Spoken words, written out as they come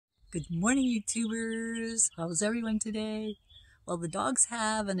Good morning, YouTubers. How's everyone today? Well, the dogs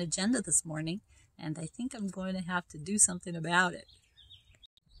have an agenda this morning, and I think I'm going to have to do something about it.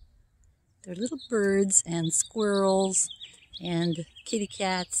 There are little birds and squirrels and kitty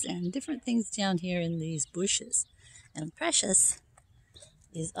cats and different things down here in these bushes. And Precious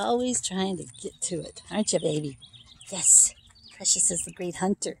is always trying to get to it, aren't you, baby? Yes, Precious is the great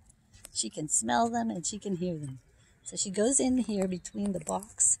hunter. She can smell them and she can hear them. So she goes in here between the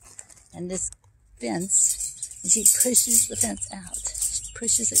box and this fence, and she pushes the fence out. She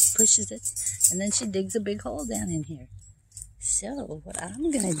pushes it, and then she digs a big hole down in here. So what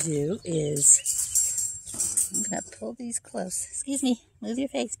I'm going to do is, I'm going to pull these close. Excuse me, move your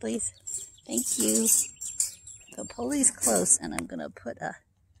face, please. Thank you. So pull these close, and I'm going to put a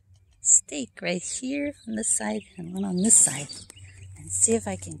stake right here on this side and one on this side, and see if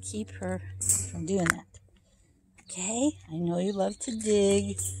I can keep her from doing that. Okay, I know you love to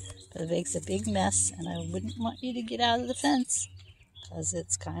dig, but it makes a big mess, and I wouldn't want you to get out of the fence, because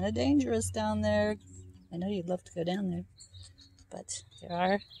it's kind of dangerous down there. I know you'd love to go down there, but there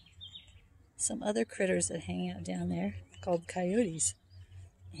are some other critters that hang out down there called coyotes,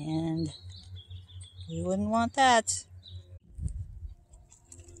 and you wouldn't want that.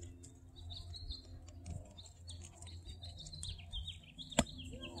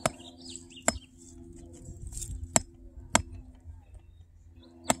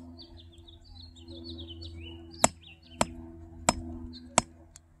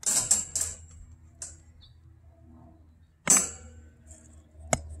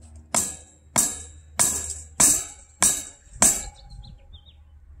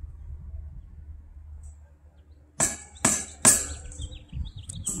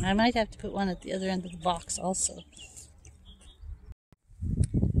 I might have to put one at the other end of the box also.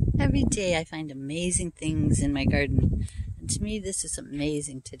 Every day I find amazing things in my garden, and to me this is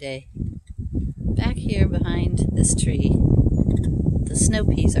amazing today. Back here behind this tree, the snow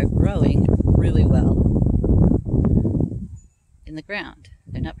peas are growing really well in the ground.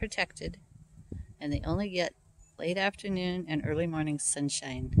 They're not protected, and they only get late afternoon and early morning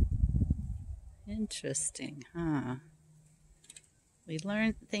sunshine. Interesting, huh? We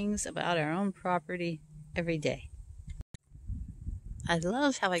learn things about our own property every day. I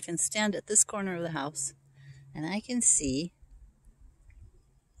love how I can stand at this corner of the house and I can see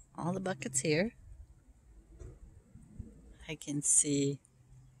all the buckets here. I can see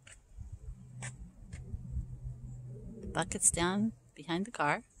the buckets down behind the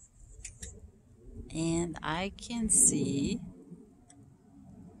car, and I can see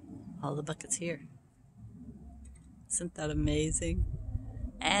all the buckets here. Isn't that amazing?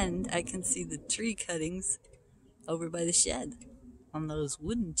 And I can see the tree cuttings over by the shed on those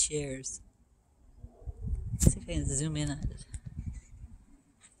wooden chairs. Let's see if I can zoom in on it.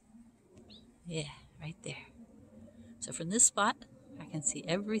 Yeah, right there. So from this spot, I can see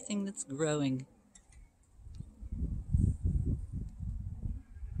everything that's growing.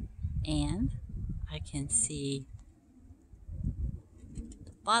 And I can see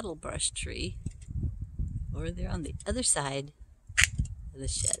the bottle brush tree over there on the other side of the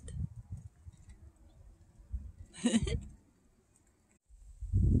shed.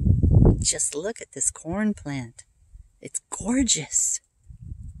 Just look at this corn plant. It's gorgeous.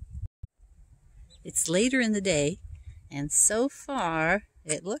 It's later in the day, and so far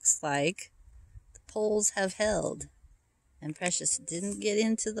it looks like the poles have held, and Precious didn't get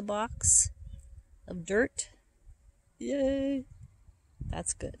into the box of dirt. Yay!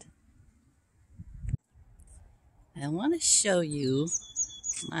 That's good. I want to show you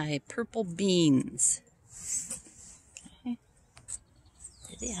my purple beans. Okay,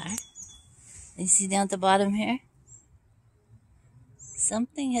 there they are. You see down at the bottom here?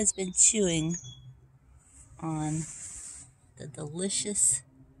 Something has been chewing on the delicious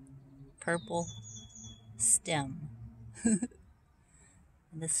purple stem. And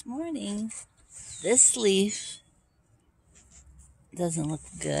this morning, this leaf doesn't look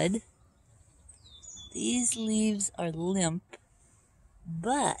good. These leaves are limp,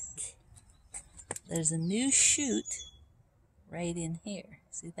 but there's a new shoot right in here.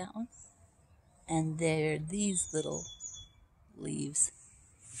 See that one? And there are these little leaves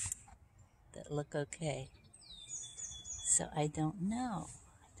that look okay. So I don't know,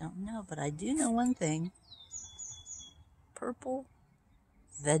 but I do know one thing. Purple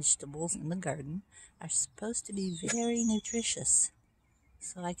vegetables in the garden are supposed to be very nutritious.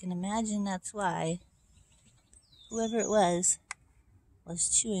 So I can imagine that's why whoever it was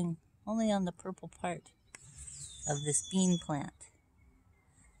chewing only on the purple part of this bean plant.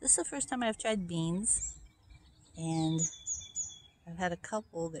 This is the first time I've tried beans, and I've had a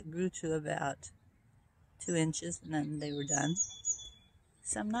couple that grew to about 2 inches and then they were done.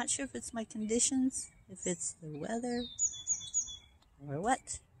 So I'm not sure if it's my conditions, if it's the weather, or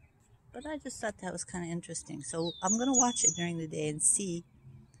what. But I just thought that was kind of interesting. So I'm going to watch it during the day and see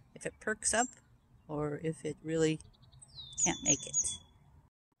if it perks up or if it really can't make it.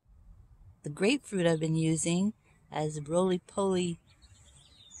 The grapefruit I've been using as roly-poly,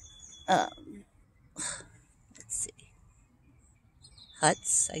 let's see,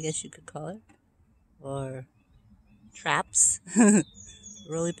 huts, I guess you could call it, or traps.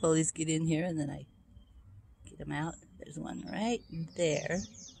 Roly-polies get in here and then I get them out. There's one right there.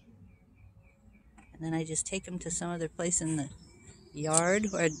 And then I just take them to some other place in the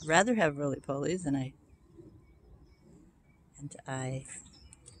yard where I'd rather have roly-polies, and I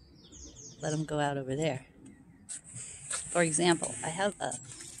let them go out over there. For example, I have a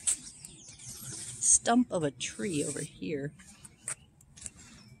stump of a tree over here,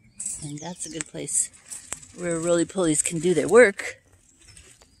 and that's a good place where roly-polies can do their work,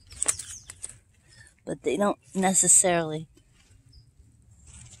 but they don't necessarily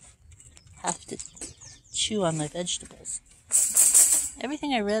have to chew on my vegetables.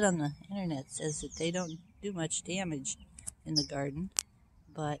 Everything I read on the internet says that they don't do much damage in the garden,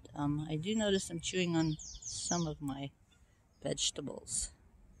 but I do notice them chewing on some of my vegetables.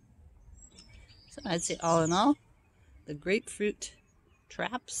 So I'd say all in all, the grapefruit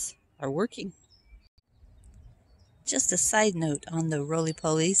traps are working. Just a side note on the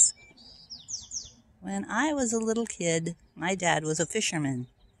roly-polies. When I was a little kid, my dad was a fisherman.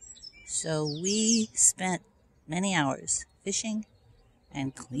 So we spent many hours fishing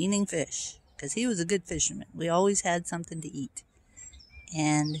and cleaning fish because he was a good fisherman. We always had something to eat.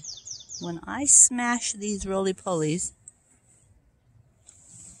 And when I smash these roly-polies,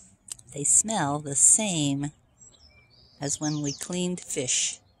 they smell the same as when we cleaned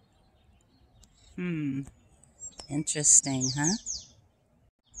fish. Interesting, huh?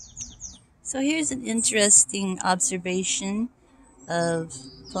 So here's an interesting observation of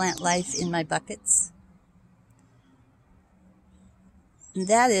plant life in my buckets. And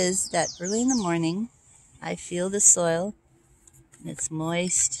that is that early in the morning, I feel the soil, and it's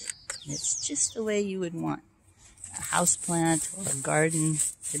moist, and it's just the way you would want a house plant or a garden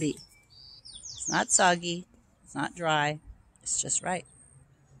to be. It's not soggy, it's not dry, it's just right.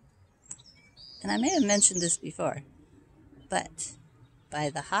 And I may have mentioned this before, but by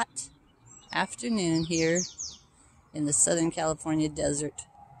the hot afternoon here in the Southern California desert,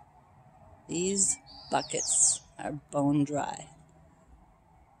 these buckets are bone dry.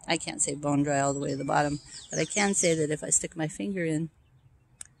 I can't say bone dry all the way to the bottom, but I can say that if I stick my finger in,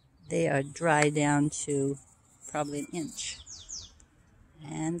 they are dry down to probably an inch.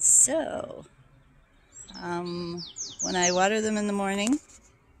 And so, when I water them in the morning,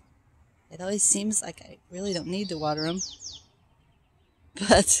 it always seems like I really don't need to water them.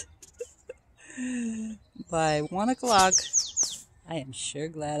 But by 1 o'clock, I am sure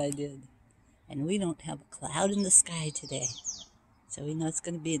glad I did. And we don't have a cloud in the sky today. So we know it's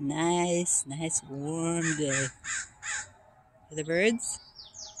going to be a nice warm day. For the birds?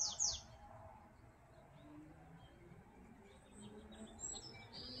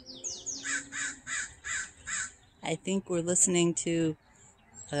 I think we're listening to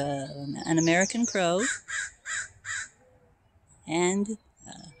an American crow and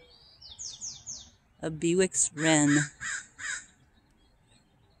a Bewick's wren.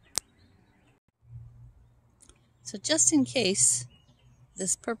 So just in case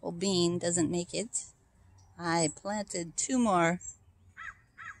this purple bean doesn't make it, I planted 2 more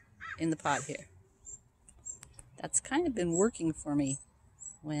in the pot here. That's kind of been working for me.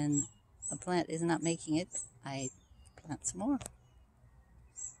 When a plant is not making it, I plant some more.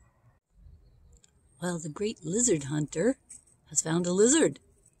 Well, the great lizard hunter has found a lizard.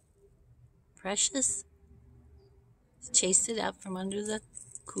 Precious. He's chased it out from under the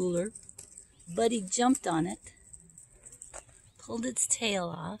cooler. Buddy jumped on it, pulled its tail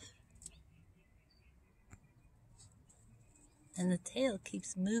off, and the tail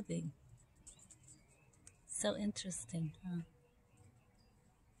keeps moving. So interesting, huh?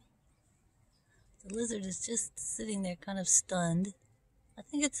 The lizard is just sitting there kind of stunned. I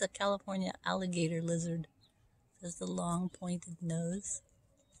think it's a California alligator lizard. There's the long pointed nose.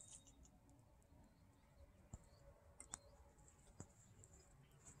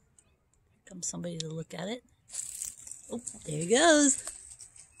 Here comes somebody to look at it. Oh, there he goes.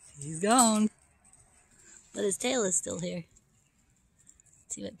 He's gone. But his tail is still here.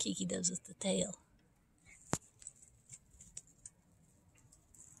 Let's see what Kiki does with the tail.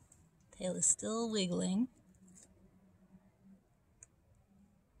 Tail is still wiggling.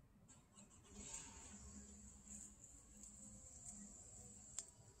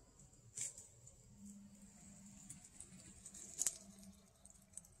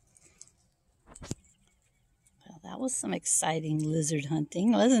 was some exciting lizard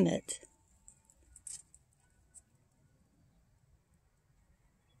hunting, wasn't it?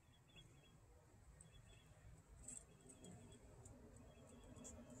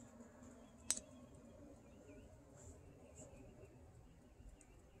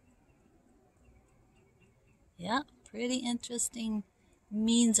 Yeah, pretty interesting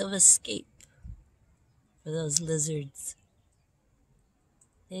means of escape for those lizards.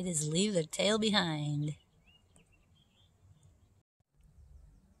 They just leave their tail behind.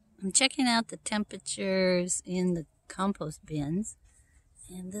 I'm checking out the temperatures in the compost bins,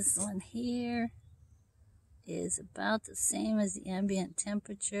 and this one here is about the same as the ambient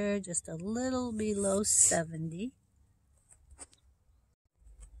temperature, just a little below 70.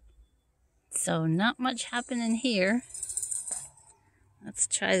 So not much happening here. Let's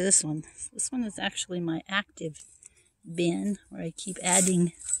try this one. This one is actually my active bin where I keep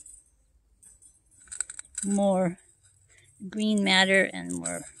adding more green matter and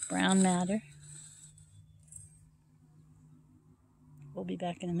more brown matter. We'll be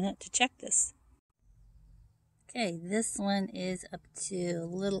back in a minute to check this. Okay, this one is up to a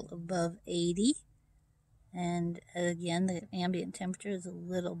little above 80. And again, the ambient temperature is a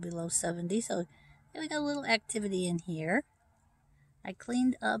little below 70. So we got a little activity in here. I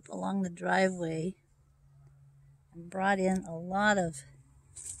cleaned up along the driveway and brought in a lot of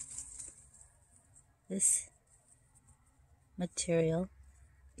this material.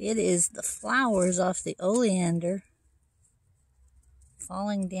 It is the flowers off the oleander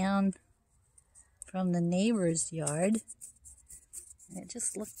falling down from the neighbor's yard. And it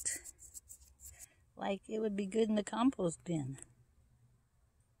just looked like it would be good in the compost bin.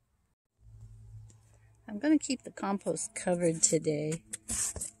 I'm going to keep the compost covered today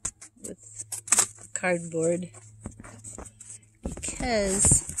with cardboard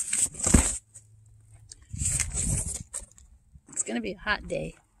because it's going to be a hot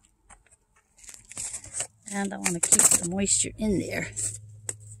day and I want to keep the moisture in there.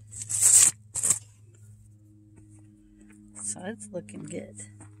 So it's looking good.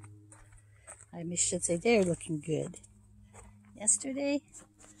 I should say they're looking good. Yesterday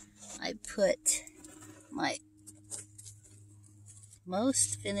I put my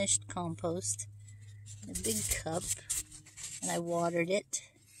most finished compost in a big cup and I watered it,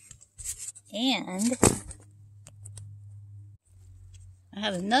 and I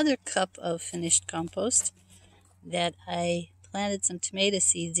have another cup of finished compost that I planted some tomato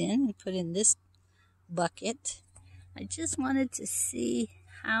seeds in and put in this bucket. I just wanted to see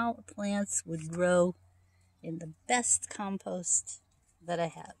how plants would grow in the best compost that I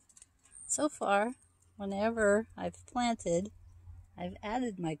have. So far, whenever I've planted, I've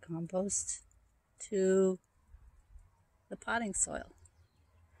added my compost to the potting soil.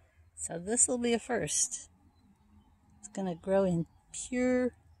 So this will be a first. It's going to grow in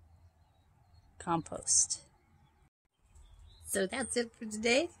pure compost. So that's it for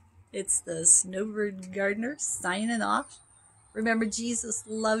today. It's the Snowbird Gardener signing off. Remember, Jesus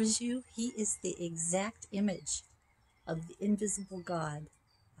loves you. He is the exact image of the invisible God.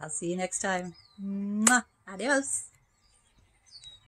 I'll see you next time. Mwah! Adios.